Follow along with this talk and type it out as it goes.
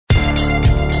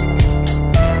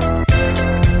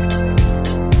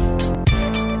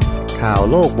ข่าว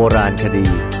โลกโบราณคดี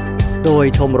โดย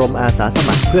ชมรมอาสาส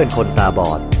มัครเพื่อนคนตาบ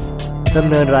อดดำ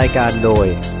เนินรายการโดย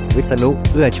วิษณุ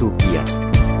เอื้อชูเกียรติ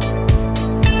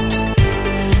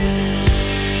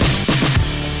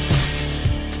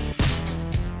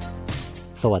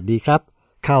สวัสดีครับ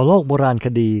ข่าวโลกโบราณค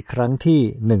ดีครั้ง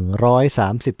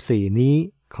ที่134นี้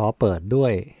ขอเปิดด้ว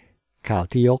ยข่าว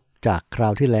ที่ยกจากครา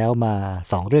วที่แล้วมา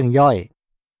2เรื่องย่อย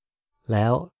แล้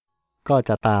วก็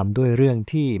จะตามด้วยเรื่อง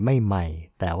ที่ไม่ใหม่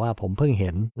แต่ว่าผมเพิ่งเ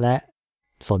ห็นและ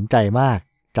สนใจมาก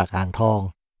จากอ่างทอง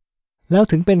แล้ว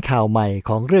ถึงเป็นข่าวใหม่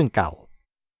ของเรื่องเก่า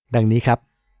ดังนี้ครับ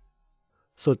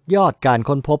สุดยอดการ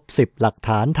ค้นพบ10หลักฐ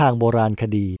านทางโบราณค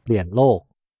ดีเปลี่ยนโลก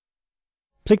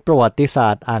พลิกประวัติศา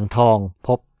สตร์อ่างทองพ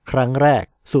บครั้งแรก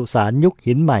สุสานยุค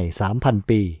หินใหม่ 3,000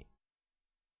 ปี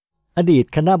อดีต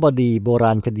คณบดีโบร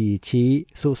าณคดีชี้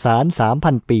สุสาน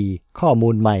 3,000 ปีข้อมู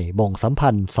ลใหม่บ่งสัมพั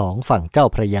นธ์2ฝั่งเจ้า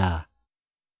พระยา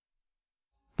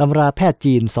ตำราแพทย์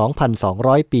จีน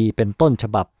 2,200 ปีเป็นต้นฉ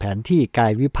บับแผนที่กา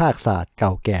ยวิภาคศาสตร์เก่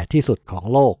าแก่ที่สุดของ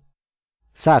โลก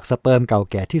ซากสเปิร์มเก่า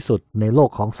แก่ที่สุดในโลก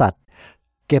ของสัตว์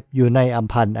เก็บอยู่ในอ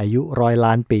ำพันธ์อายุ100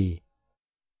 ล้านปี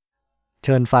เ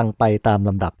ชิญฟังไปตามล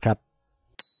ำดับครับ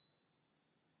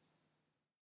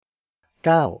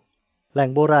 9. แหล่ง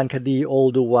โบราณคดี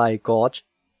Old Wye Gorge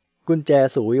กุญแจ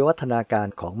สู่วิวัฒนาการ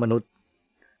ของมนุษย์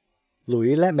หลุย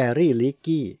ส์และแมรี่ลีก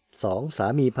กี้2 สา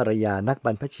มีภรรยานักบ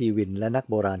รรพชีวินและนัก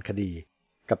โบราณคดี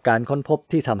กับการค้นพบ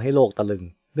ที่ทำให้โลกตะลึง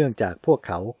เนื่องจากพวกเ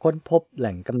ขาค้นพบแห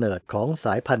ล่งกำเนิดของส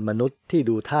ายพันธุ์มนุษย์ที่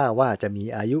ดูท่าว่าจะมี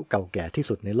อายุเก่าแก่ที่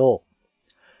สุดในโลก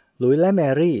หลุยส์และแม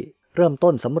รี่เริ่ม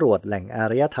ต้นสำรวจแหล่งอา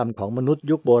รยธรรมของมนุษย์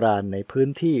ยุคโบราณในพื้น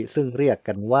ที่ซึ่งเรียก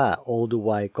กันว่า Old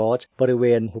Wye Gorge บริเว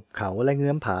ณหุบเขาและเ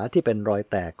งื้อมผาที่เป็นรอย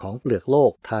แตกของเปลือกโล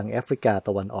กทางแอฟริกาต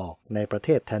ะวันออกในประเท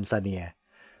ศแทนซาเนีย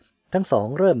ทั้งสอง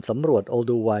เริ่มสำรวจ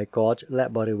Old Wye Gorge และ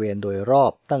บริเวณโดยรอ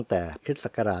บตั้งแต่คริสต์ศั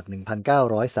กราช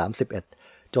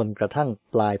 1931 จนกระทั่ง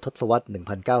ปลายทศวรรษ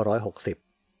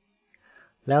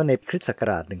 1960 แล้วในคริสต์ศัก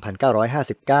ราช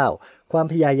 1959 ความ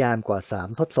พยายามกว่า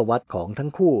3 ทศวรรษของทั้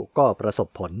งคู่ก็ประสบ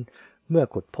ผลเมื่อ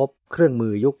ขุดพบเครื่องมื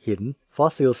อยุคหินฟอ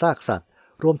สซิลซากสัตว์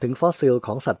รวมถึงฟอสซิลข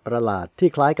องสัตว์ประหลาดที่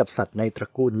คล้ายกับสัตว์ในตระ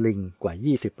กูลลิงกว่า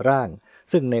20 ร่าง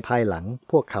ซึ่งในภายหลัง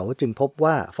พวกเขาจึงพบ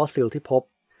ว่าฟอสซิลที่พบ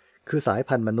คือสาย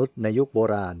พันธุ์มนุษย์ในยุคโบ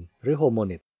ราณหรือโฮโม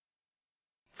นิด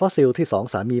ฟอสซิลที่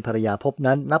2 สามีภรรยาพบ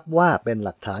นั้นนับว่าเป็นห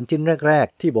ลักฐานชิ้นแรก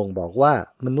ๆที่บ่งบอกว่า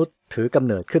มนุษย์ถือกำ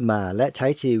เนิดขึ้นมาและใช้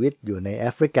ชีวิตอยู่ในแอ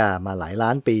ฟริกามาหลายล้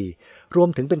านปีรวม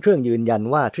ถึงเป็นเครื่องยืนยัน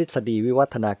ว่าทฤษฎีวิวั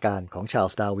ฒนาการของชาร์ล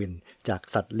ส์ ดาร์วินจาก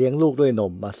สัตว์เลี้ยงลูกด้วยน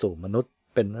มมาสู่มนุษย์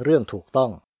เป็นเรื่องถูกต้อ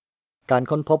งการ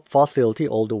ค้นพบฟอสซิลที่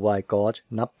Old Wye Gorge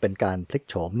นับเป็นการพลิก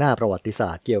โฉมหน้าประวัติศา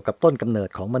สตร์เกี่ยวกับต้นกำเนิด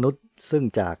ของมนุษย์ซึ่ง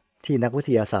จากที่นักวิ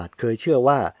ทยาศาสตร์เคยเชื่อ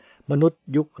ว่ามนุษย์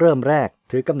ยุคเริ่มแรก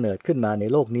ถือกำเนิดขึ้นมาใน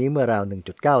โลกนี้เมื่อราว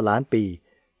 1.9 ล้านปี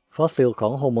ฟอสซิลขอ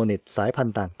งโฮโมนิดสายพัน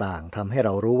ธุ์ต่างๆทำให้เร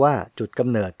ารู้ว่าจุดก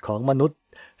ำเนิดของมนุษย์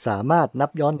สามารถนั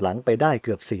บย้อนหลังไปได้เ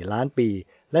กือบ4 ล้านปี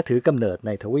และถือกำเนิดใน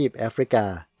ทวีปแอฟริกา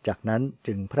จากนั้น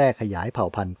จึงแพร่ขยายเผ่า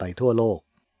พันธุ์ไปทั่วโลก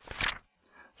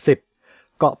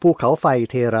 10. เกาะภูเขาไฟ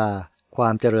เทราควา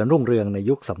มเจริญรุ่งเรืองใน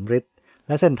ยุคสำริดแ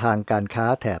ละเส้นทางการค้า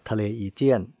แถบทะเลอีเจี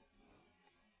ยน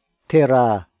เทรา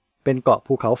เป็นเกาะ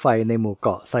ภูเขาไฟในหมู่เก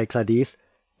าะไซคลาดิส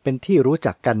เป็นที่รู้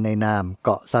จักกันในนามเก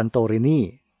าะซันโตรินี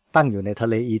ตั้งอยู่ในทะ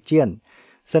เลอีเจียน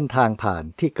เส้นทางผ่าน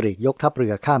ที่กรีกยกทัพเรื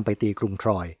อข้ามไปตีกรุงทร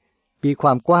อยมีคว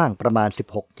ามกว้างประมาณ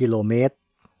16 กิโลเมตร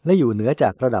และอยู่เหนือจา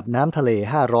กระดับน้ำทะเล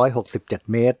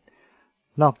567 เมตร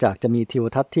นอกจากจะมีทิว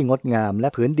ทัศน์ที่งดงามและ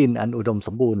ผืนดินอันอุดมส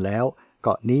มบูรณ์แล้วเก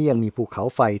าะนี้ยังมีภูเขา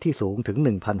ไฟที่สูงถึง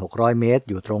 1,600 เมตร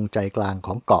อยู่ตรงใจกลางข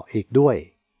องเกาะอีกด้วย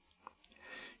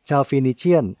ชาวฟีนิเ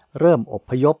ชียนเริ่มอ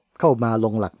พยพเข้ามาล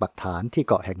งหลักปักฐานที่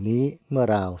เกาะแห่งนี้เมื่อ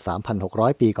ราว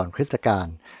 3,600 ปีก่อนคริสตกาล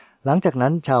หลังจากนั้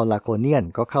นชาวลาโคเนียน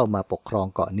ก็เข้ามาปกครอง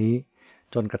เกาะนี้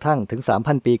จนกระทั่งถึง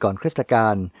 3,000 ปีก่อนคริสตกา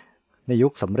ลในยุ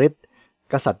คสำริด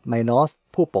กษัตริย์ไมนอส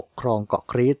ผู้ปกครองเกาะ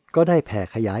ครีตก็ได้แผ่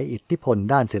ขยายอิทธิพล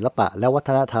ด้านศิลปะและวัฒ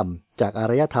นธรรมจากอา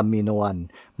รยธรรมมีโนวัน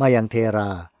มายังเทร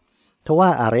าทว่า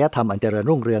อารยธรรมอันเจริญ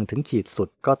รุ่งเรืองถึงขีดสุด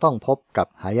ก็ต้องพบกับ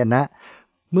หายนะ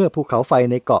เมื่อภูเขาไฟ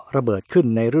ในเกาะระเบิดขึ้น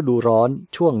ในฤดูร้อน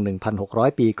ช่วง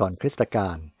 1,600 ปีก่อนคริสตกา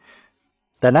ล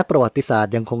แต่นักประวัติศาสต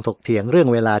ร์ยังคงถกเถียงเรื่อง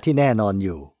เวลาที่แน่นอนอ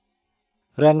ยู่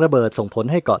แรงระเบิดส่งผล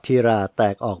ให้เกาะทีราแต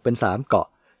กออกเป็น3 เกาะ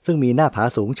ซึ่งมีหน้าผา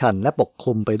สูงชันและปกค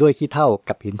ลุมไปด้วยขี้เถ้า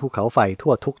กับหินภูเขาไฟทั่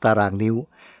วทุกตารางนิ้ว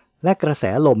และกระแส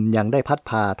ลมยังได้พัด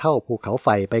พาเท่าภูเขาไฟ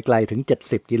ไปไกลถึง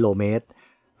70 กิโลเมตร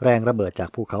แรงระเบิดจาก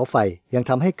ภูเขาไฟยัง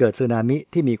ทำให้เกิดสึนามิ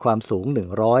ที่มีความสูง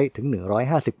100 ถึง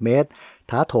 150 เมตร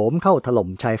ถาโถมเข้าถล่ม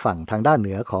ชายฝั่งทางด้านเห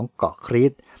นือของเกาะครี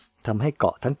ตทำให้เก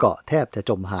าะทั้งเกาะแทบจะ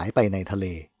จมหายไปในทะเล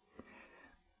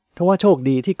ทว่าโชค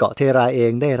ดีที่เกาะเทราเอ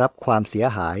งได้รับความเสีย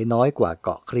หายน้อยกว่าเก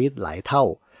าะครีตหลายเท่า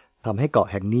ทำให้เกาะ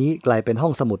แห่งนี้กลายเป็นห้อ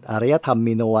งสมุดอารยธรรม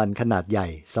มิโนวันขนาดใหญ่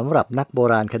สำหรับนักโบ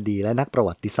ราณคดีและนักประ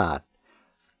วัติศาสตร์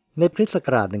ในพุทธศัก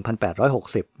ราช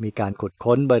 1860 มีการขุด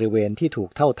ค้นบริเวณที่ถูก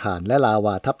เท่าฐานและลาว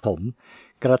าทับถม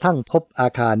กระทั่งพบอา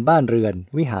คารบ้านเรือน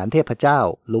วิหารเทพเจ้า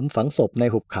หลุมฝังศพใน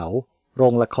หุบเขาโร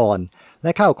งละครแล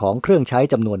ะข้าวของเครื่องใช้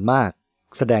จำนวนมาก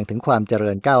แสดงถึงความเจ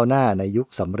ริญก้าวหน้าในยุค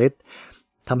สำริด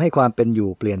ทำให้ความเป็นอยู่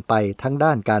เปลี่ยนไปทั้งด้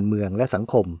านการเมืองและสัง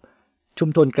คมชุม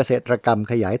ชนเกษตรกรรม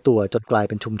ขยายตัวจนกลาย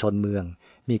เป็นชุมชนเมือง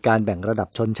มีการแบ่งระดับ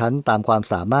ชนชั้นตามความ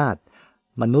สามารถ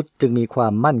มนุษย์จึงมีควา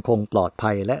มมั่นคงปลอด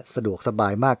ภัยและสะดวกสบา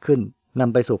ยมากขึ้นน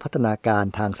ำไปสู่พัฒนาการ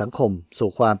ทางสังคมสู่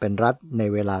ความเป็นรัฐใน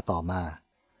เวลาต่อมา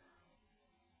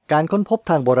การค้นพบ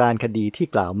ทางโบราณคดีที่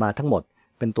กล่าวมาทั้งหมด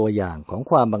เป็นตัวอย่างของ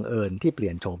ความบังเอิญที่เปลี่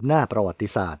ยนโฉมหน้าประวัติ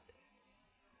ศาสตร์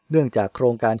เนื่องจากโคร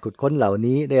งการขุดค้นเหล่า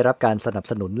นี้ได้รับการสนับ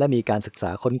สนุนและมีการศึกษ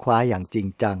าค้นคว้าอย่างจริง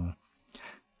จัง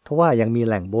ทว่ายังมีแ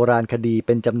หล่งโบราณคดีเ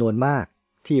ป็นจำนวนมาก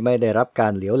ที่ไม่ได้รับกา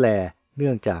รเหลียวแลเนื่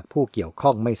องจากผู้เกี่ยวข้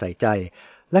องไม่ใส่ใจ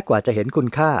และกว่าจะเห็นคุณ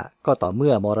ค่าก็ต่อเ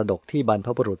มื่อมรดกที่บรรพ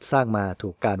บุรุษสร้างมาถู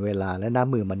กการเวลาและน้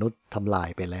ำมือมนุษย์ทำลาย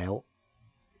ไปแล้ว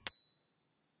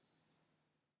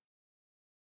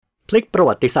พลิกประ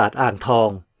วัติศาสตร์อ่างทอง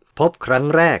พบครั้ง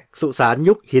แรกสุสาน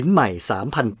ยุคหินใหม่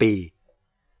 3,000 ปี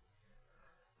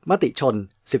มติชน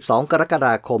 12 กรกฎ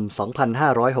าคม 2563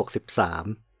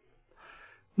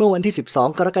 เมื่อวันที่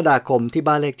 12 กรกฎาคมที่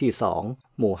บ้านเลขที่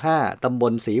 2 หมู่ 5 ตำบ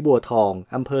ลศรีบัวทอง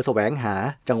อำเภอแสวงหา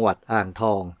จังหวัดอ่างท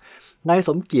อง นายส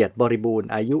มเกียรติบริบูรณ์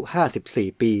อายุ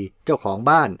 54 ปี เจ้าของ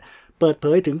บ้าน เปิดเผ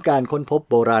ยถึงการค้นพบ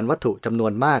โบราณวัตถุจำนว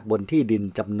นมากบนที่ดิน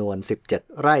จำนวน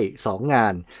 17 ไร่ 2 งา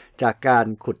น จากการ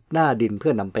ขุดหน้าดินเพื่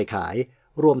อนำไปขาย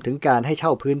รวมถึงการให้เช่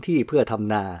าพื้นที่เพื่อท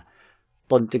ำนา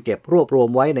ตนจึงเก็บรวบรวม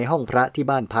ไว้ในห้องพระที่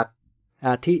บ้านพักอ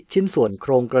าทิชิ้นส่วนโค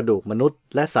รงกระดูกมนุษย์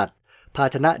และสัตว์ภา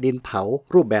ชนะดินเผา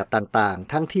รูปแบบต่าง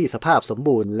ๆทั้งที่สภาพสม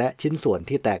บูรณ์และชิ้นส่วน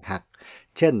ที่แตกหัก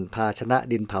เช่นภาชนะ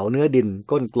ดินเผาเนื้อดิน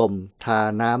ก้นกลมทา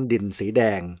น้ำดินสีแด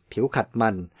งผิวขัดมั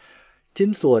นชิ้น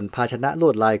ส่วนภาชนะล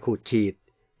วดลายขูดขีด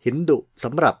หินดุส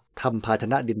ำหรับทำภาช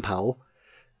นะดินเผา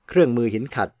เครื่องมือหิน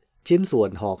ขัดชิ้นส่วน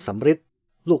หอกสำริด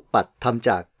ลูกปัดทำจ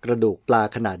ากกระดูกปลา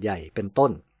ขนาดใหญ่เป็นต้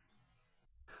น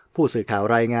ผู้สื่อข่าว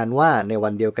รายงานว่าในวั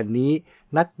นเดียวกันนี้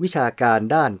นักวิชาการ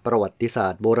ด้านประวัติศา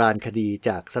สตร์โบราณคดีจ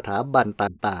ากสถาบัน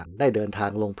ต่างๆได้เดินทา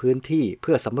งลงพื้นที่เ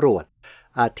พื่อสำรวจ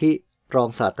อาทิรอง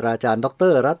ศาสตราจารย์ด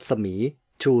ร.รัศมี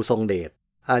ชูทรงเดช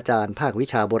อาจารย์ภาควิ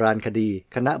ชาโบราณคดี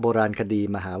คณะโบราณคดี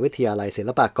มหาวิทยาลัยศิล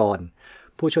ปากร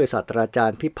ผู้ช่วยศาสตราจา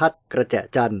รย์พิพัฒน์กระแจ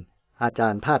จันทร์อาจา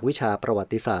รย์ภาควิชาประวั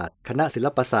ติศาสตร์คณะศิล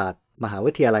ปศาสตร์มหา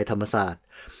วิทยาลัยธรรมศาสตร์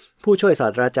ผู้ช่วยศา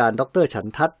สตราจารย์ดร.ฉัน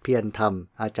ทัศน์เพียรธรรม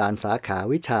อาจารย์สาขา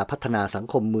วิชาพัฒนาสัง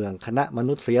คมเมืองคณะม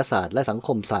นุษยศาสตร์และสังค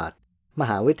มศาสตร์ม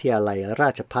หาวิทยาลัยรา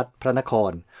ชภัฏพระนค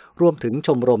รรวมถึงช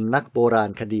มรมนักโบรา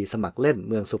ณคดีสมัครเล่น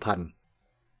เมืองสุพรรณ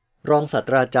รองศาสต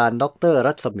ราจารย์ดร.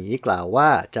รัศมีกล่าวว่า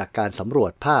จากการสำรว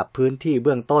จภาพพื้นที่เ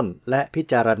บื้องต้นและพิ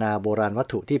จารณาโบราณวัต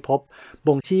ถุที่พบ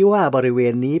บ่งชี้ว่าบริเว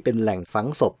ณนี้เป็นแหล่งฝัง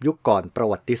ศพยุคก่อนประ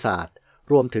วัติศาสตร์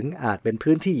รวมถึงอาจเป็น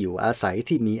พื้นที่อยู่อาศัย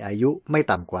ที่มีอายุไม่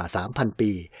ต่ำกว่า 3,000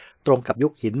 ปีตรงกับยุ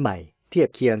คหินใหม่เทียบ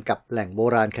เคียงกับแหล่งโบ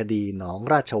ราณคดีหนอง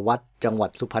ราชวัตรจังหวั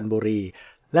ดสุพรรณบุรี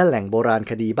และแหล่งโบราณ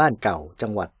คดีบ้านเก่าจั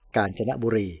งหวัดกาญจนบุ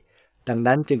รีดัง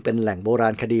นั้นจึงเป็นแหล่งโบรา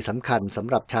ณคดีสำคัญสำ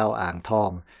หรับชาวอ่างทอ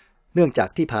งเนื่องจาก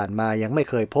ที่ผ่านมายังไม่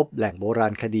เคยพบแหล่งโบรา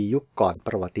ณคดียุคก่อนป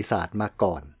ระวัติศาสตร์มา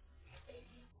ก่อน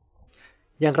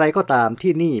อย่างไรก็ตาม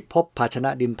ที่นี่พบภาชนะ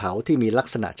ดินเผาที่มีลัก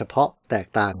ษณะเฉพาะแตก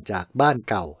ต่างจากบ้าน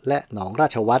เก่าและหนองรา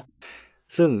ชวัตร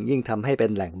ซึ่งยิ่งทำให้เป็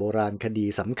นแหล่งโบราณคดี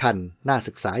สำคัญน่า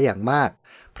ศึกษาอย่างมาก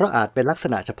เพราะอาจเป็นลักษ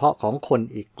ณะเฉพาะของคน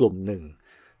อีกกลุ่มหนึ่ง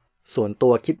ส่วนตั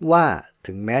วคิดว่า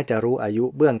ถึงแม้จะรู้อายุ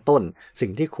เบื้องต้นสิ่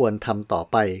งที่ควรทำต่อ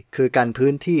ไปคือการ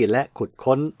พื้นที่และขุด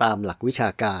ค้นตามหลักวิช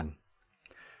าการ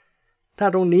ถ้า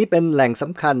ตรงนี้เป็นแหล่งส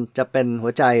ำคัญจะเป็นหั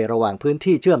วใจระหว่างพื้น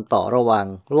ที่เชื่อมต่อระหว่าง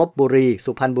ลพบุรี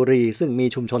สุพรรณบุรีซึ่งมี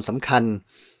ชุมชนสำคัญ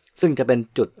ซึ่งจะเป็น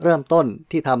จุดเริ่มต้น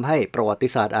ที่ทำให้ประวัติ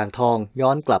ศาสตร์อ่างทองย้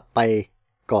อนกลับไป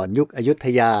ก่อนยุคอยุธ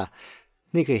ยา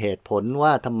นี่คือเหตุผลว่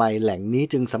าทำไมแหล่งนี้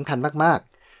จึงสำคัญมาก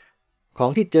ๆของ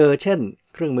ที่เจอเช่น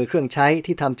เครื่องมือเครื่องใช้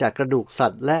ที่ทำจากกระดูกสั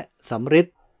ตว์และสำริด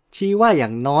ชี้ว่าอย่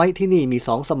างน้อยที่นี่มี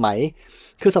2 สมัย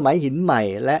คือสมัยหินใหม่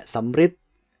และสำริด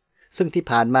ซึ่งที่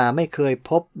ผ่านมาไม่เคย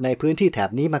พบในพื้นที่แถบ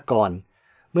นี้มาก่อน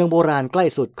เมืองโบราณใกล้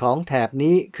สุดของแถบ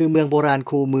นี้คือเมืองโบราณ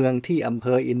คูเมืองที่อำเภ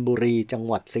ออินบุรีจัง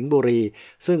หวัดสิงห์บุรี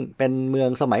ซึ่งเป็นเมือง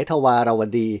สมัยทวารว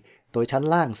ดีโดยชั้น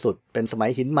ล่างสุดเป็นสมั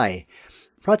ยหินใหม่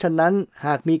เพราะฉะนั้นห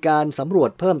ากมีการสำรว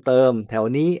จเพิ่มเติมแถว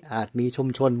นี้อาจมีชุม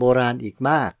ชนโบราณอีกม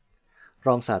ากร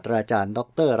องศาสตราจารย์ด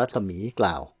ร.รัศมีก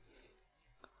ล่าว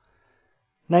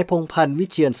นายพงษ์พันธ์วิ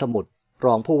เชียรสมุทรร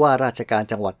องผู้ว่าราชการ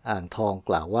จังหวัดอ่างทอง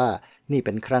กล่าวว่า นี่เ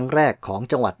ป็นครั้งแรกของ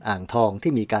จังหวัดอ่างทอง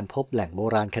ที่มีการพบแหล่งโบ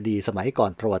ราณคดีสมัยก่อ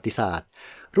นประวัติศาสตร์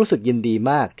รู้สึกยินดี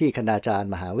มากที่คณาจารย์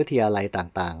มหาวิทยาลัย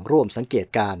ต่างๆร่วมสังเกต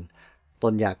การณ์ต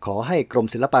นอยากขอให้กรม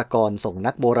ศิลปากรส่ง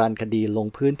นักโบราณคดีลง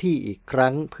พื้นที่อีกครั้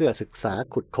งเพื่อศึกษา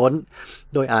ขุดค้น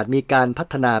โดยอาจมีการพั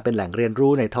ฒนาเป็นแหล่งเรียน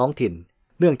รู้ในท้องถิ่น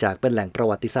เนื่องจากเป็นแหล่งประ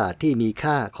วัติศาสตร์ที่มี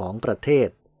ค่าของประเทศ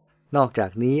นอกจา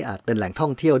กนี้อาจเป็นแหล่งท่อ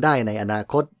งเที่ยวได้ในอนา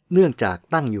คตเนื่องจาก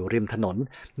ตั้งอยู่ริมถนน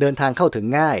เดินทางเข้าถึง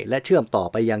ง่ายและเชื่อมต่อ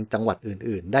ไปยังจังหวัด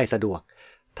อื่นๆได้สะดวก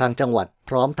ทางจังหวัด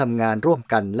พร้อมทำงานร่วม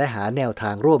กันและหาแนวท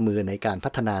างร่วมมือในการพั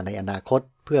ฒนาในอนาคต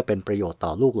เพื่อเป็นประโยชน์ต่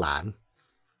อลูกหลาน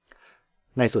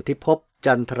ในสุทธิภพ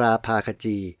จันทราภาค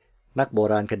จีนักโบ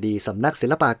ราณคดีสำนักศิ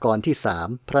ลปากรที่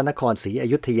 3 พระนครศรีอ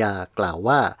ยุธยากล่าว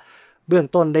ว่าเบื้อง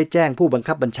ต้นได้แจ้งผู้บัง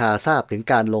คับบัญชาทราบถึง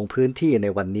การลงพื้นที่ใน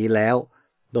วันนี้แล้ว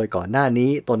โดยก่อนหน้า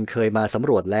นี้ตนเคยมาสำ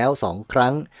รวจแล้ว2 ค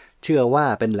รั้งเชื่อว่า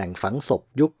เป็นแหล่งฝังศพ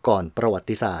ยุคก่อนประวั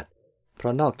ติศาสตร์เพรา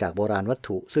ะนอกจากโบราณวัต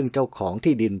ถุซึ่งเจ้าของ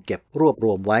ที่ดินเก็บรวบร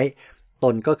วมไว้ต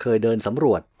นก็เคยเดินสำร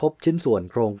วจพบชิ้นส่วน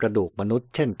โครงกระดูกมนุษย์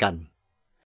เช่นกัน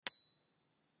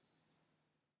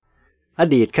อ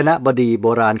ดีตคณบดีโบ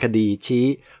ราณคดีชี้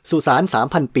สุสาน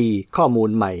 3,000 ปีข้อมู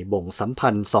ลใหม่บ่งสัมพั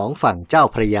นธ์2ฝั่งเจ้า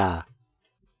พระยา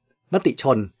มติช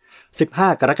น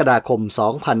15 กรกฎาคม 2563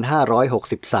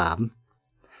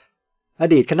อ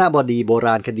ดีตคณบดีโบร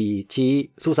าณคดีชี้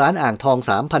สุสานอ่างทอง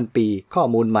 3,000 ปีข้อ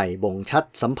มูลใหม่บ่งชัด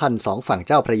สัมพันธ์2ฝั่งเ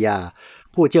จ้าพระยา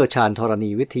ผู้เชี่ยวชาญธรณี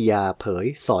วิทยาเผย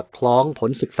สอดคล้องผ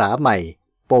ลศึกษาใหม่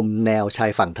ปมแนวชา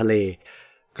ยฝั่งทะเล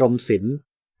กรมศิลป์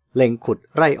เล็งขุด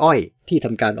ไร่อ้อยที่ท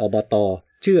ำการอบต.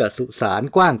เชื่อสุสาน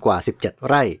กว้างกว่า17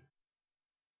 ไร่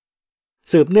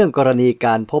สืบเนื่องกรณีก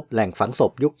ารพบแหล่งฝังศ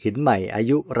พยุคหินใหม่อา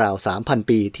ยุราว 3,000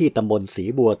 ปีที่ตำบลศรี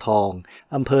บัวทอง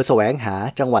อำเภอแสวงหา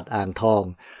จังหวัดอ่างทอง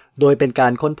โดยเป็นกา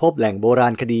รค้นพบแหล่งโบรา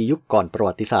ณคดียุคก่อนประ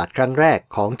วัติศาสตร์ครั้งแรก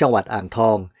ของจังหวัดอ่างท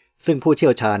องซึ่งผู้เชี่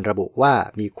ยวชาญระบุว่า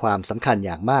มีความสำคัญอ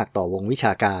ย่างมากต่อวงวิช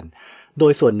าการโด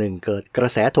ยส่วนหนึ่งเกิดกระ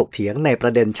แสถกเถียงในปร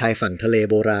ะเด็นชายฝั่งทะเล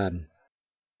โบราณ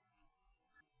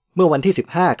เมื่อวันที่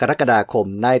15 กรกฎาคม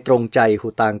นายตรงใจหุ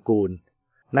ตางกูล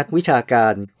นักวิชากา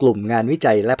รกลุ่มงานวิ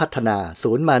จัยและพัฒนา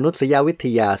ศูนย์มนุษยวิท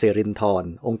ยาสิรินธร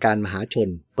องค์การมหาชน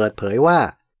เปิดเผยว่า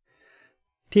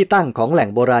ที่ตั้งของแหล่ง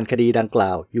โบราณคดีดังกล่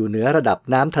าวอยู่เหนือระดับ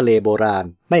น้ำทะเลโบราณ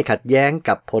ไม่ขัดแย้ง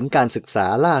กับผลการศึกษา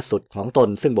ล่าสุดของตน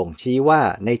ซึ่งบ่งชี้ว่า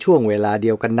ในช่วงเวลาเดี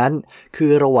ยวกันนั้นคื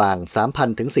อระหว่าง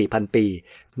 3,000 ถึง 4,000 ปี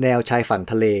แนวชายฝั่ง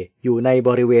ทะเลอยู่ในบ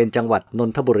ริเวณจังหวัดนน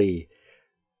ทบุรี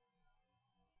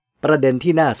ประเด็น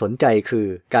ที่น่าสนใจคือ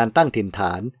การตั้งถิ่นฐ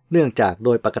านเนื่องจากโด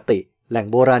ยปกติแหล่ง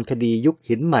โบราณคดียุค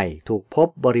หินใหม่ถูกพบ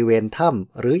บริเวณถ้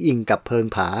ำหรืออิงกับเพิง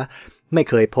ผาไม่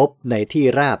เคยพบในที่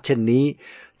ราบเช่นนี้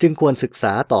จึงควรศึกษ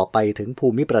าต่อไปถึงภู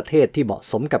มิประเทศที่เหมาะ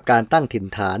สมกับการตั้งถิ่น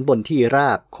ฐานบนที่ร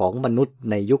าบของมนุษย์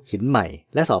ในยุคหินใหม่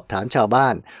และสอบถามชาวบ้า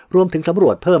นรวมถึงสำร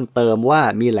วจเพิ่มเติมว่า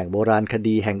มีแหล่งโบราณค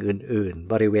ดีแห่งอื่น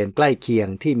ๆบริเวณใกล้เคียง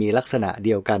ที่มีลักษณะเ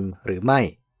ดียวกันหรือไม่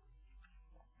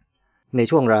ใน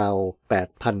ช่วงราว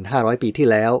 8,500 ปีที่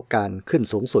แล้วการขึ้น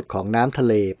สูงสุดของน้ำทะ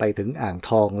เลไปถึงอ่าง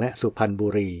ทองและสุพรรณบุ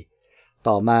รี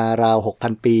ต่อมาราว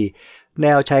 6,000 ปีแน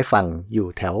วชายฝั่งอยู่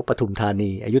แถวปทุมธา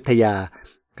นีอยุธยา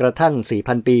กระทั่ง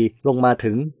 4,000 ปีลงมา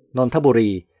ถึงนนทบุ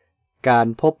รีการ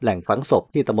พบแหล่งฝังศพ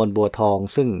ที่ตำบลบัวทอง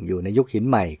ซึ่งอยู่ในยุคหิน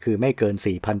ใหม่คือไม่เกิน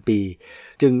 4,000 ปี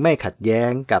จึงไม่ขัดแย้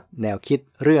งกับแนวคิด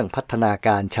เรื่องพัฒนาก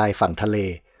ารชายฝั่งทะเล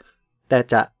แต่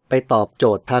จะไปตอบโจ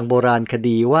ทย์ทางโบราณค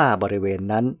ดีว่าบริเวณ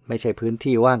นั้นไม่ใช่พื้น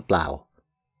ที่ว่างเปล่า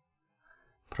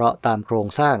เพราะตามโครง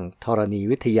สร้างธรณี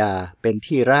วิทยาเป็น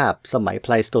ที่ราบสมัยไพ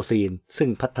ลสโตซีนซึ่ง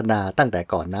พัฒนาตั้งแต่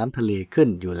ก่อนน้ำทะเลขึ้น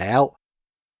อยู่แล้ว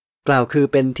กล่าวคือ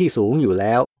เป็นที่สูงอยู่แ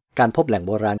ล้วการพบแหล่งโ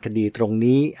บราณคดีตรง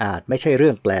นี้อาจไม่ใช่เรื่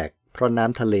องแปลกเพราะน้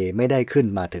ำทะเลไม่ได้ขึ้น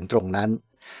มาถึงตรงนั้น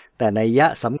แต่นัยยะ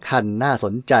สำคัญน่าส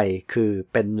นใจคือ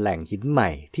เป็นแหล่งหินใหม่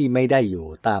ที่ไม่ได้อยู่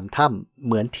ตามถ้ำเ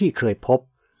หมือนที่เคยพบ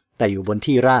แต่อยู่บน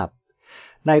ที่ราบ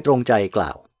นายตรงใจกล่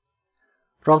าว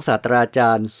รองศาสตราจ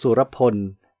ารย์สุรพล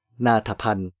นาถ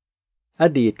พันธ์อ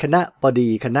ดีตคณบดี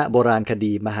คณะโบราณค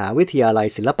ดีมหาวิทยาลัย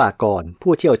ศิลปากร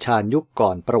ผู้เชี่ยวชาญยุคก่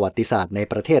อนประวัติศาสตร์ใน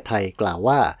ประเทศไทยกล่าว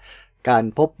ว่าการ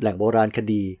พบแหล่งโบราณค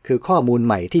ดีคือข้อมูลใ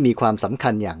หม่ที่มีความสำคั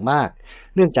ญอย่างมาก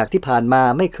เนื่องจากที่ผ่านมา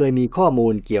ไม่เคยมีข้อมู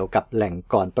ลเกี่ยวกับแหล่ง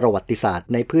ก่อนประวัติศาสตร์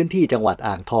ในพื้นที่จังหวัด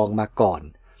อ่างทองมาก่อน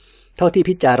เท่าที่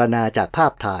พิจารณาจากภา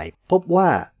พถ่ายพบว่า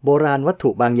โบราณวัตถุ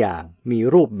บางอย่างมี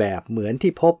รูปแบบเหมือน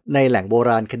ที่พบในแหล่งโบ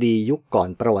ราณคดียุคก่อน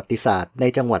ประวัติศาสตร์ใน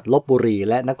จังหวัดลพบุรี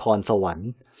และนครสวรรค์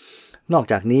นอก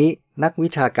จากนี้นักวิ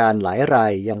ชาการหลายรา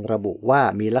ยยังระบุว่า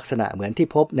มีลักษณะเหมือนที่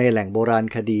พบในแหล่งโบราณ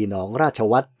คดีหนองราช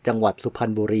วัตรจังหวัดสุพรร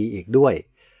ณบุรีอีกด้วย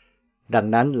ดัง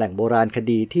นั้นแหล่งโบราณค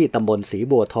ดีที่ตำบลศรี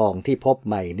บัวทองที่พบใ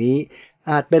หม่นี้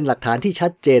อาจเป็นหลักฐานที่ชั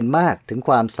ดเจนมากถึงค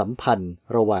วามสัมพันธ์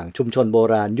ระหว่างชุมชนโบ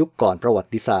ราณยุคก่อนประวั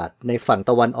ติศาสตร์ในฝั่ง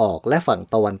ตะวันออกและฝั่ง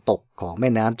ตะวันตกของแม่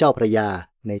น้ำเจ้าพระยา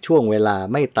ในช่วงเวลา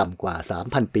ไม่ต่ำกว่า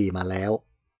 3,000 ปีมาแล้ว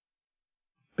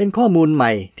เป็นข้อมูลให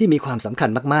ม่ที่มีความสำคัญ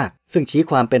มากๆซึ่งชี้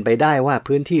ความเป็นไปได้ว่า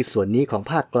พื้นที่ส่วนนี้ของ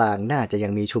ภาคกลางน่าจะยั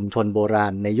งมีชุมชนโบรา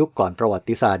ณในยุคก่อนประวั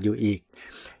ติศาสตร์อยู่อีก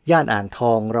ย่านอ่างท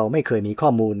องเราไม่เคยมีข้อ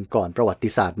มูลก่อนประวัติ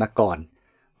ศาสตร์มาก่อน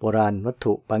โบราณวัต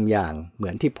ถุบางอย่างเหมื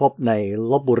อนที่พบใน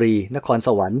ลพบุรีนครส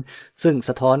วรรค์ซึ่งส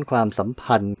ะท้อนความสัม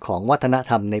พันธ์ของวัฒน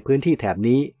ธรรมในพื้นที่แถบ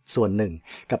นี้ส่วนหนึ่ง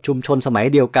กับชุมชนสมัย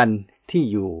เดียวกันที่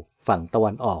อยู่ฝั่งตะ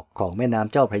วันออกของแม่น้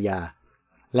ำเจ้าพระยา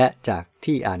และจาก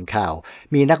ที่อ่านข่าว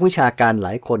มีนักวิชาการหล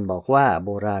ายคนบอกว่าโบ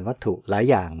ราณวัตถุหลาย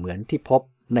อย่างเหมือนที่พบ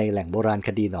ในแหล่งโบราณค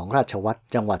ดีหนองราชวัตร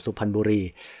จังหวัดสุพรรณบุรี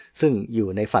ซึ่งอยู่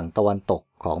ในฝั่งตะวันตก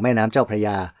ของแม่น้ำเจ้าพระย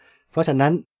าเพราะฉะนั้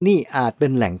นนี่อาจเป็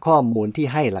นแหล่งข้อมูลที่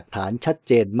ให้หลักฐานชัดเ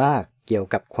จนมากเกี่ยว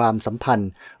กับความสัมพัน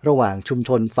ธ์ระหว่างชุมช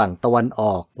นฝั่งตะวันอ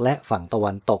อกและฝั่งตะ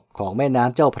วันตกของแม่น้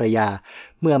ำเจ้าพระยา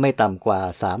เมื่อไม่ต่ำกว่า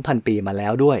 3,000 ปีมาแล้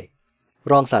วด้วย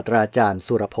รองศาสตราจารย์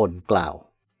สุรพลกล่าว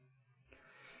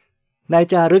นาย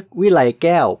จารึกวิไลแ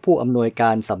ก้วผู้อำนวยก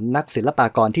ารสำนักศิลปา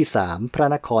กรที่ 3 พระ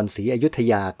นครศรีอยุธ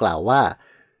ยากล่าวว่า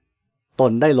ต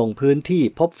นได้ลงพื้นที่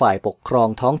พบฝ่ายปกครอง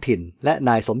ท้องถิ่นและน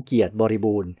ายสมเกียรติบริ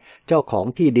บูรณ์เจ้าของ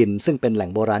ที่ดินซึ่งเป็นแหล่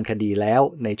งโบราณคดีแล้ว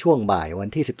ในช่วงบ่ายวัน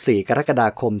ที่ 14 กรกฎา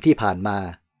คมที่ผ่านมา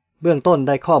เบื้องต้นไ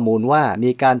ด้ข้อมูลว่า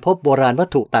มีการพบโบราณวัต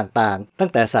ถุต่างๆตั้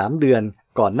งแต่ 3 เดือน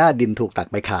ก่อนหน้าดินถูกตัก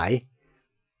ไปขาย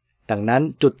ดังนั้น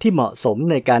จุดที่เหมาะสม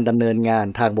ในการดำเนินงาน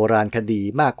ทางโบราณคดี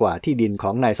มากกว่าที่ดินข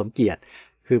องนายสมเกียรติ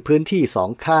คือพื้นที่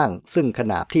2ข้างซึ่งข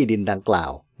นาบที่ดินดังกล่า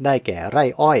วได้แก่ไร่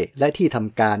อ้อยและที่ท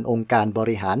ำการองค์การบ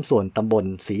ริหารส่วนตำบล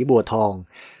ศรีบัวทอง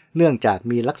เนื่องจาก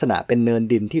มีลักษณะเป็นเนิน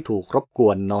ดินที่ถูกรบก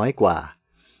วนน้อยกว่า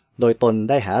โดยตน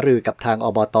ได้หารือกับทางอ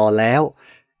บต.แล้ว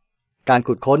การ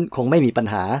ขุดค้นคงไม่มีปัญ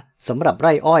หาสำหรับไ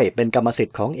ร่อ้อยเป็นกรรมสิท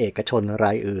ธิ์ของเอกชนร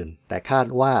ายอื่นแต่คาด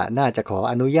ว่าน่าจะขอ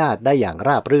อนุญาตได้อย่างร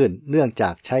าบรื่นเนื่องจ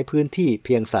ากใช้พื้นที่เ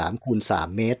พียง 3x3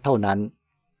 เมตรเท่านั้น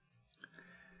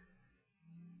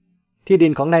ที่ดิ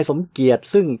นของนายสมเกียรติ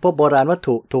ซึ่งพบโบราณวัต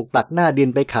ถุถูกตักหน้าดิน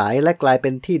ไปขายและกลายเป็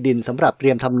นที่ดินสำหรับเตรี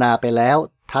ยมทำนาไปแล้ว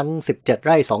ทั้ง17 ไ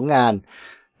ร่ 2 งาน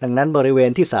ดังนั้นบริเว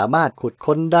ณที่สามารถขุด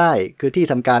ค้นได้คือที่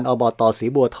ทำการอบต.ศรี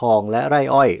บัวทองและไร่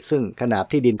อ้อยซึ่งขนาบ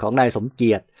ที่ดินของนายสมเ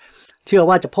กียรติเชื่อ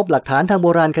ว่าจะพบหลักฐานทางโบ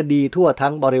ราณคดีทั่วทั้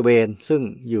งบริเวณซึ่ง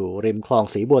อยู่ริมคลอง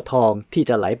ศรีบัวทองที่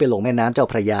จะไหลไปลงแม่น้ำเจ้า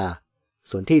พระยา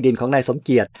ส่วนที่ดินของนายสมเ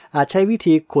กียรติอาจใช้วิ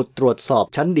ธีขุดตรวจสอบ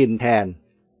ชั้นดินแทน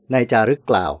นายจารึก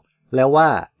กล่าวแล้วว่า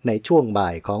ในช่วงบ่า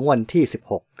ยของวันที่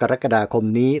 16 กรกฎาคม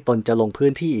นี้ตนจะลงพื้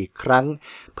นที่อีกครั้ง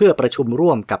เพื่อประชุมร่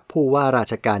วมกับผู้ว่ารา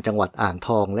ชการจังหวัดอ่างท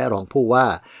องและรองผู้ว่า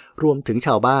รวมถึงช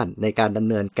าวบ้านในการดำ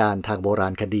เนินการทางโบรา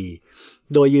ณคดี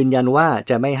โดยยืนยันว่า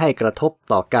จะไม่ให้กระทบ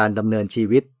ต่อการดำเนินชี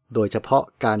วิตโดยเฉพาะ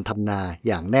การทำนา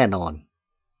อย่างแน่นอน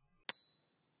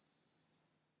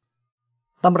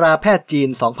ตำราแพทย์จีน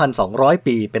 2,200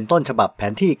 ปีเป็นต้นฉบับแผ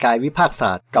นที่กายวิภาคศ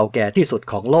าสตร์เก่าแก่ที่สุด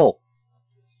ของโลก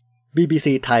BBC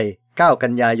ไทย 9 กั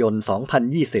นยายน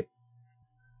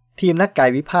 2020 ทีมนักกาย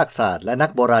วิภาคศาสตร์และนั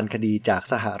กโบราณคดีจาก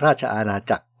สหราชอาณา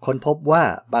จักรค้นพบว่า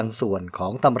บางส่วนขอ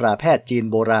งตำราแพทย์จีน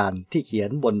โบราณที่เขีย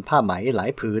นบนผ้าไหมหลา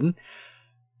ยผืน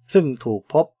ซึ่งถูก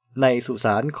พบในสุส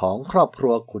านของครอบครั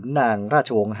วขุนนางราช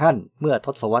วงศ์ฮั่นเมื่อท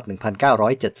ศวรรษ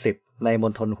 1970 ในม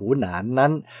ณฑลหูหนานนั้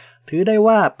นถือได้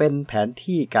ว่าเป็นแผน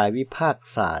ที่กายวิภาค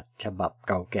ศาสตร์ฉบับเ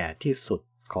ก่าแก่ที่สุด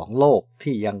ของโลก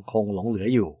ที่ยังคงหลงเหลือ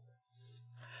อยู่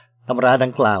ตำราดั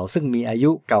งกล่าวซึ่งมีอา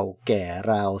ยุเก่าแก่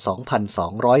ราว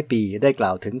 2,200 ปีได้กล่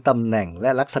าวถึงตำแหน่งแล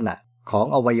ะลักษณะของ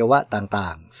อวัยวะต่า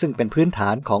งๆซึ่งเป็นพื้นฐา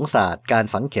นของศาสตร์การ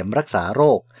ฝังเข็มรักษาโร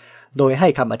คโดยให้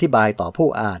คำอธิบายต่อผู้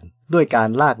อ่านด้วยการ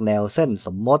ลากแนวเส้นส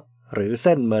มมติหรือเ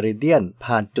ส้นเมริเดียน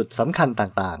ผ่านจุดสำคัญ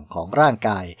ต่างๆของร่าง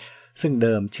กายซึ่งเ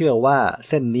ดิมเชื่อว่า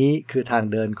เส้นนี้คือทาง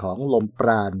เดินของลมปร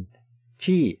าณ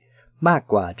ชี่มาก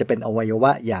กว่าจะเป็นอวัยว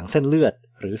ะอย่างเส้นเลือด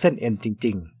หรือเส้นเอ็นจ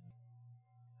ริง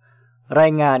ๆรา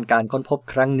ยงานการค้นพบ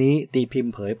ครั้งนี้ตีพิม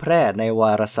พ์เผยแพร่ในว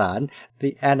ารสาร The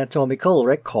Anatomical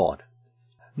Record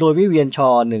โดยวิเวียนชอ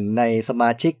หนึ่งในสม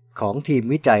าชิกของทีม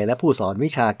วิจัยและผู้สอนวิ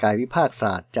ชากายวิภาคศ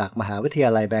าสตร์จากมหาวิทย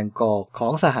าลัยแบงกอลขอ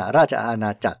งสหราชอาณ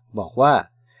าจักรบอกว่า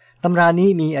ตำรานี้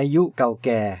มีอายุเก่าแ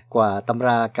ก่กว่าตำร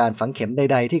าการฝังเข็มใ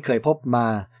ดๆที่เคยพบมา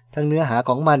ทั้งเนื้อหาข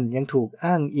องมันยังถูก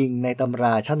อ้างอิงในตำร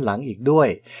าชั้นหลังอีกด้วย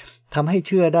ทำให้เ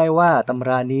ชื่อได้ว่าตำร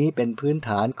านี้เป็นพื้นฐ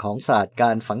านของศาสตร์ก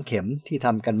ารฝังเข็มที่ท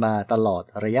ำกันมาตลอด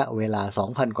ระยะเวลา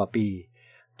 2,000 กว่าปี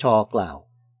ชอกล่าว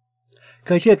เค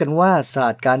ยเชื่อกันว่าศา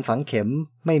สตร์การฝังเข็ม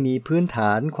ไม่มีพื้นฐ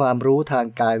านความรู้ทาง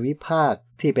กายวิภาค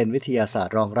ที่เป็นวิทยาศาสต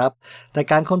ร์รองรับแต่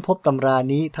การค้นพบตำรา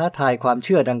นี้ท้าทายความเ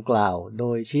ชื่อดังกล่าวโด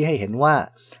ยชี้ให้เห็นว่า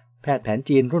แพทย์แผน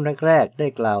จีนรุ่นแรกๆได้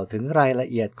กล่าวถึงรายละ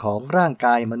เอียดของร่างก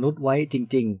ายมนุษย์ไว้จ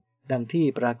ริงๆดังที่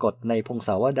ปรากฏในพงศ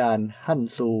าวดารฮั่น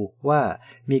ซูว่า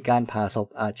มีการผ่าศพ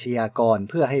อาชญากร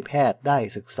เพื่อให้แพทย์ได้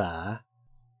ศึกษา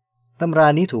ต ตำรา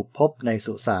นี้ถูกพบใน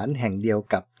สุสานแห่งเดียว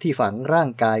กับที่ฝังร่าง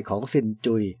กายของซิน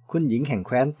จุยคุณหญิงแห่งแ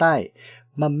คว้นใต้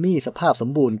มัมมี่สภาพสม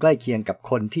บูรณ์ใกล้เคียงกับ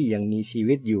คนที่ยังมีชี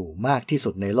วิตอยู่มากที่สุ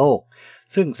ดในโลก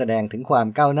ซึ่งแสดงถึงความ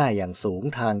ก้าวหน้าอย่างสูง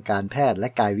ทางการแพทย์และ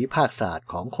กายวิภาคศาสตร์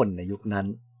ของคนในยุคนั้น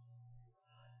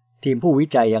ทีมผู้วิ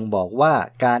จัยยังบอกว่า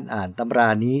การอ่านตำรา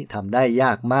นี้ทำได้ย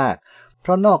ากมากเพ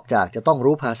ราะนอกจากจะต้อง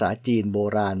รู้ภาษาจีนโบ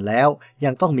ราณแล้ว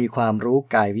ยังต้องมีความรู้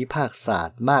กายวิภาคศาสต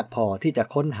ร์มากพอที่จะ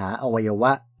ค้นหาอวัยว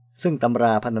ะซึ่งตำร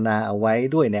าพรรณนาเอาไว้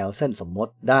ด้วยแนวเส้นสมม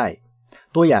ติได้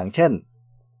ตัวอย่างเช่น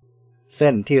เ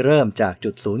ส้นที่เริ่มจากจุ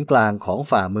ดศูนย์กลางของ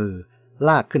ฝ่ามือล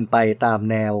ากขึ้นไปตาม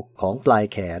แนวของปลาย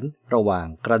แขนระหว่าง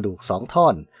กระดูกสองท่อ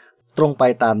นตรงไป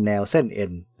ตามแนวเส้นเอ็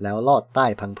นแล้วลอดใต้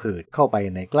พังผืดเข้าไป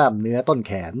ในกล้ามเนื้อต้นแ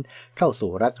ขนเข้า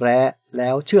สู่รักแร้แล้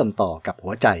วเชื่อมต่อกับ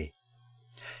หัวใจ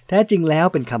แท้จริงแล้ว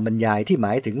เป็นคำบรรยายที่หม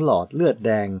ายถึงหลอดเลือดแ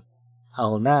ดงอั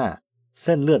ลนาเ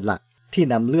ส้นเลือดหลักที่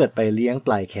นำเลือดไปเลี้ยงป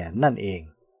ลายแขนนั่นเอง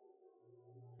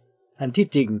อันที่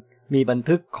จริงมีบัน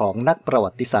ทึกของนักประ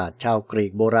วัติศาสตร์ชาวกรี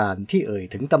กโบราณที่เอ่ย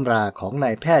ถึงตำราของน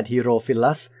ายแพทย์ฮีโรฟิ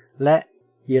ลัสและ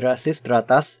ฮิราซิสตรา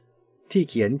ตัสที่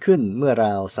เขียนขึ้นเมื่อร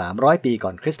าว300ปีก่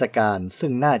อนคริสตกาลซึ่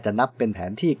งน่าจะนับเป็นแผ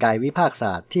นที่กายวิภาคศ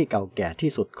าสตร์ที่เก่าแก่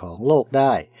ที่สุดของโลกไ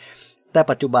ด้แต่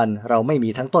ปัจจุบันเราไม่มี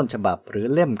ทั้งต้นฉบับหรือ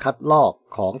เล่มคัดลอก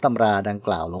ของตำราดังก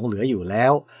ล่าวหลงเหลืออยู่แล้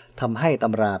วทำให้ต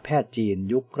ำราแพทย์จีน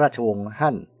ยุคราชวงศ์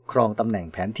ฮั่นครองตำแหน่ง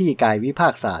แผนที่กายวิภา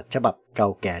คศาสตร์ฉบับเก่า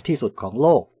แก่ที่สุดของโล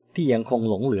กที่ยังคง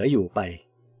หลงเหลืออยู่ไป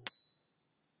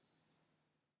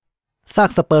ซา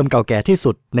กสเปิร์มเก่าแก่ที่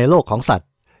สุดในโลกของสัตว์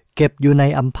เก็บอยู่ใน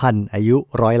อัมพันธ์อายุ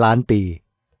100 ล้านปี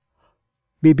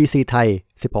BBC ไทย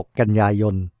16 กันยาย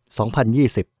น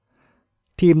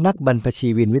 2020ทีมนักบรรพชี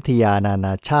วินวิทยานาน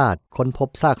าชาติค้นพบ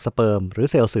ซากสเปิร์มหรือ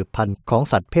เซลล์สืบพันธุ์ของ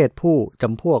สัตว์เพศผู้จ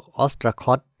ำพวกออสตราค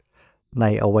อดใน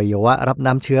อวัยวะรับ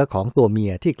น้ำเชื้อของตัวเมี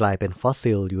ยที่กลายเป็นฟอส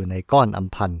ซิลอยู่ในก้อนอัม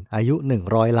พันธ์อายุ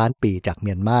100 ล้านปีจากเ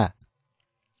มียนมา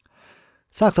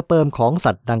ซากสเปิร์มของ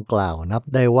สัตว์ดังกล่าวนับ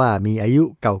ได้ว่ามีอายุ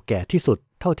เก่าแก่ที่สุด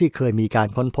เท่าที่เคยมีการ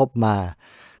ค้นพบมา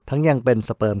ทั้งยังเป็นส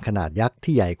เปิร์มขนาดยักษ์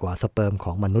ที่ใหญ่กว่าสเปิร์มข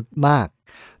องมนุษย์มาก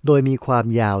โดยมีความ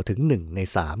ยาวถึง1 ใน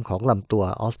 3ของลำตัว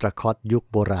ออสตราคอดยุค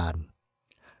โบราณ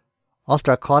ออสต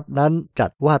ราคอดนั้นจั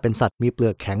ดว่าเป็นสัตว์มีเปลื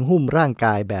อกแข็งหุ้มร่างก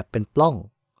ายแบบเป็นปล้อง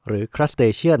หรือครัสเต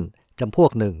เชียนจำพว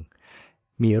กหนึ่ง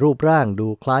มีรูปร่างดู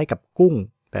คล้ายกับกุ้ง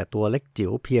แต่ตัวเล็กจิ๋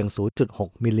วเพียง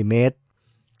 0.6 มิลลิเมตร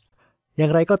อย่า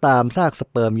งไรก็ตามซากส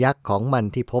เปิร์มยักษ์ของมัน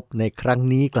ที่พบในครั้ง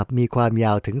นี้กลับมีความย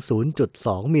าวถึง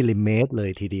 0.2 มิลลิเมตรเล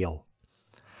ยทีเดียว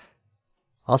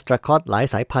ออสตราคอดหลาย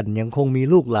สายพันธุ์ยังคงมี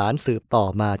ลูกหลานสืบต่อ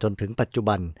มาจนถึงปัจจุ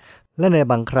บันและใน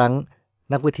บางครั้ง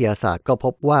นักวิทยาศาสตร์ก็พ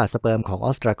บว่าสเปิร์มของอ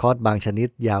อสตราคอดบางชนิด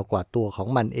ยาวกว่าตัวของ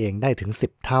มันเองได้ถึง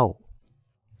10 เท่า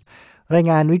ราย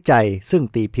งานวิจัยซึ่ง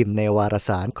ตีพิมพ์ในวาร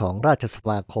สารของราชส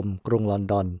มาคมกรุงลอน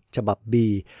ดอนฉบับ B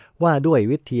ว่าด้วย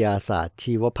วิทยาศาสตร์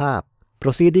ชีวภาพ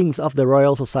Proceedings of the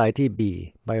Royal Society B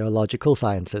Biological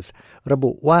Sciences ระ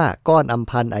บุว่าก้อนอัม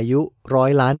พันธ์อายุ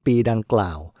100 ล้านปีดังกล่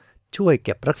าวช่วยเ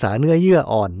ก็บรักษาเนื้อเยื่อ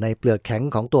อ่อนในเปลือกแข็ง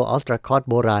ของตัวออสตราคอด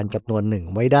โบราณจำนวนหนึ่ง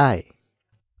ไว้ได้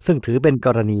ซึ่งถือเป็นก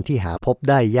รณีที่หาพบ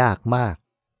ได้ยากมาก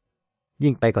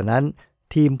ยิ่งไปกว่านั้น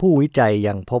ทีมผู้วิจัย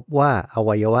ยังพบว่าอ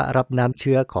วัยวะรับน้ำเ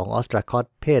ชื้อของออสตราคอด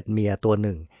เพศเมียตัวห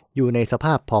นึ่งอยู่ในสภ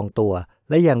าพพองตัว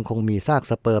และยังคงมีซาก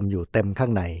สเปิร์มอยู่เต็มข้า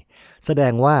งในแสด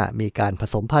งว่ามีการผ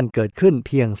สมพันธุ์เกิดขึ้นเ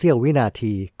พียงเสี้ยววินา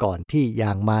ทีก่อนที่ย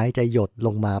างไม้จะหยดล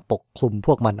งมาปกคลุมพ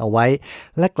วกมันเอาไว้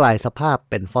และกลายสภาพ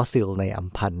เป็นฟอสซิลในอัม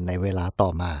พันธ์ในเวลาต่อ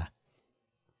มา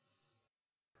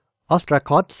ออสตราค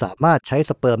อดสามารถใช้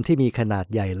สเปิร์มที่มีขนาด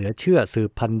ใหญ่เหลือเชื่อสืบ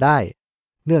พันธุ์ได้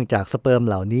เนื่องจากสเปิร์ม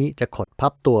เหล่านี้จะขดพั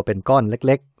บตัวเป็นก้อนเ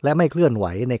ล็กๆและไม่เคลื่อนไหว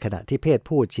ในขณะที่เพศ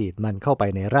ผู้ฉีดมันเข้าไป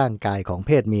ในร่างกายของ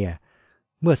เพศเมีย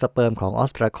เมื่อสเปิร์มของออ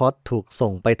สตราคอดถูก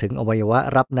ส่งไปถึงอวัยวะ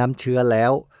รับน้ำเชื้อแล้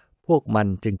วพวกมัน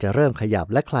จึงจะเริ่มขยับ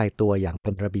และคลายตัวอย่างเป็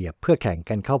นระเบียบเพื่อแข่ง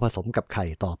กันเข้าผสมกับไข่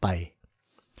ต่อไป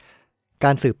ก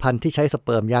ารสืบพันธุ์ที่ใช้สเ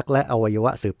ปิร์มยักษ์และอวัยว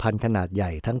ะสืบพันธุ์ขนาดให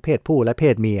ญ่ทั้งเพศผู้และเพ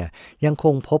ศเมียยังค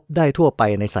งพบได้ทั่วไป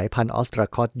ในสายพันธุ์ออสตรา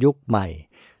คอดยุคใหม่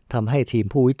ทำให้ทีม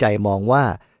ผู้วิจัยมองว่า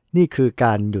นี่คือก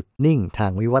ารหยุดนิ่งทา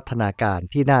งวิวัฒนาการ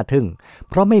ที่น่าทึ่ง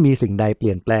เพราะไม่มีสิ่งใดเป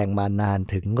ลี่ยนแปลงมานาน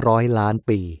ถึง100 ล้าน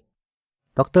ปี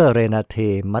ดร.เรนาเท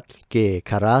มัตสเก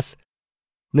คารัส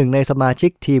หนึ่งในสมาชิ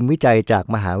กทีมวิจัยจาก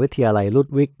มหาวิทยาลัยลุด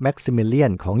วิกแม็กซิมิเลีย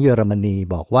นของเยอรมนี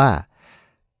บอกว่า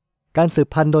การสืบ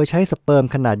พันธุ์โดยใช้สเปิร์ม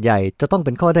ขนาดใหญ่จะต้องเ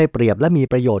ป็นข้อได้เปรียบและมี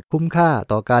ประโยชน์คุ้มค่า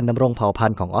ต่อการดำรงเผ่าพั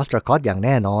นธุ์ของออสตราคอดอย่างแ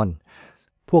น่นอน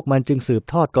พวกมันจึงสืบ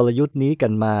ทอดกลยุทธ์นี้กั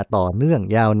นมาต่อเนื่อง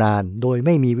ยาวนานโดยไ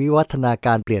ม่มีวิวัฒนาก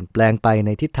ารเปลี่ยนแปลงไปใน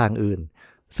ทิศทางอื่น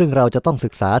ซึ่งเราจะต้องศึ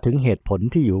กษาถึงเหตุผล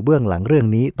ที่อยู่เบื้องหลังเรื่อง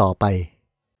นี้ต่อไป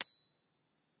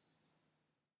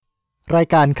ราย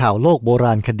การข่าวโลกโบร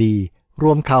าณคดีร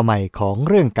วมข่าวใหม่ของ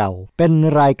เรื่องเก่าเป็น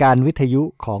รายการวิทยุ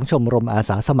ของชมรมอา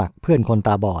สาสมัครเพื่อนคนต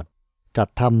าบอด จัด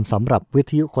ทำสำหรับวิ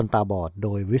ทยุคนตาบอดโด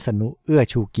ยวิษณุเอื้อ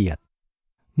ชูเกียรติ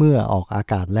เมื่อออกอา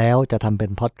กาศแล้วจะทำเป็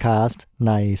นพอดแคสต์ใ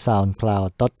น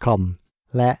soundcloud.com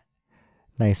และ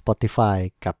ใน Spotify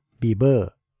กับ Bieber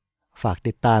ฝาก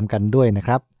ติดตามกันด้วยนะค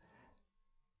รับ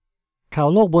ข่าว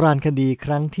โลกโบราณคดีค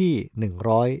รั้ง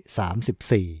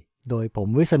ที่134โดยผม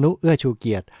วิษณุเอื้อชูเ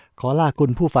กียรติขอลาคุ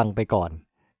ณผู้ฟังไปก่อน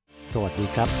สวัสดี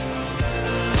ครับ